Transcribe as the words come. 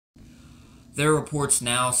There are reports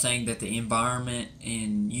now saying that the environment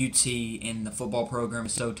in UT and the football program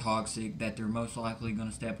is so toxic that they're most likely going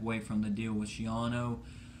to step away from the deal with Schiano,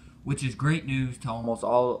 which is great news to almost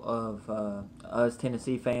all of us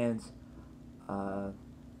Tennessee fans. Uh,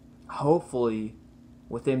 Hopefully,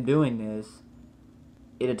 with them doing this,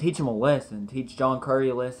 it'll teach them a lesson. Teach John Curry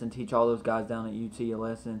a lesson. Teach all those guys down at UT a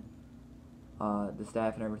lesson. The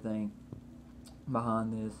staff and everything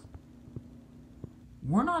behind this.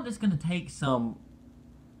 We're not just going to take some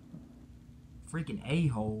freaking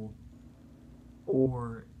a-hole,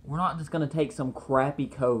 or we're not just going to take some crappy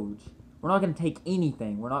coach. We're not going to take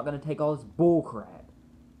anything. We're not going to take all this bull crap.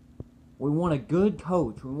 We want a good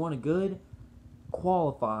coach. We want a good,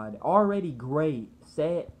 qualified, already great,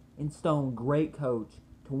 set in stone, great coach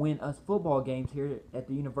to win us football games here at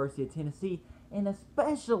the University of Tennessee. And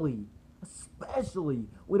especially,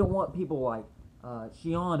 we don't want people like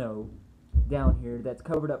Schiano down here that's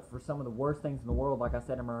covered up for some of the worst things in the world, like I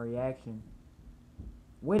said in my reaction.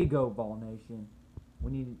 Way to go, Ball Nation.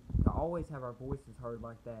 We need to always have our voices heard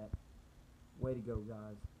like that. Way to go,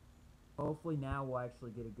 guys. Hopefully now we'll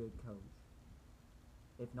actually get a good coach,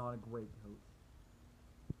 if not a great coach.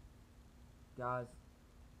 Guys,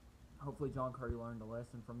 hopefully John Curry learned a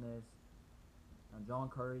lesson from this. Now, John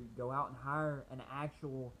Curry, go out and hire an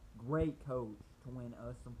actual great coach to win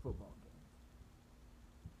us some football games.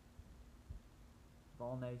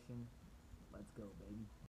 Ball Nation, let's go, baby.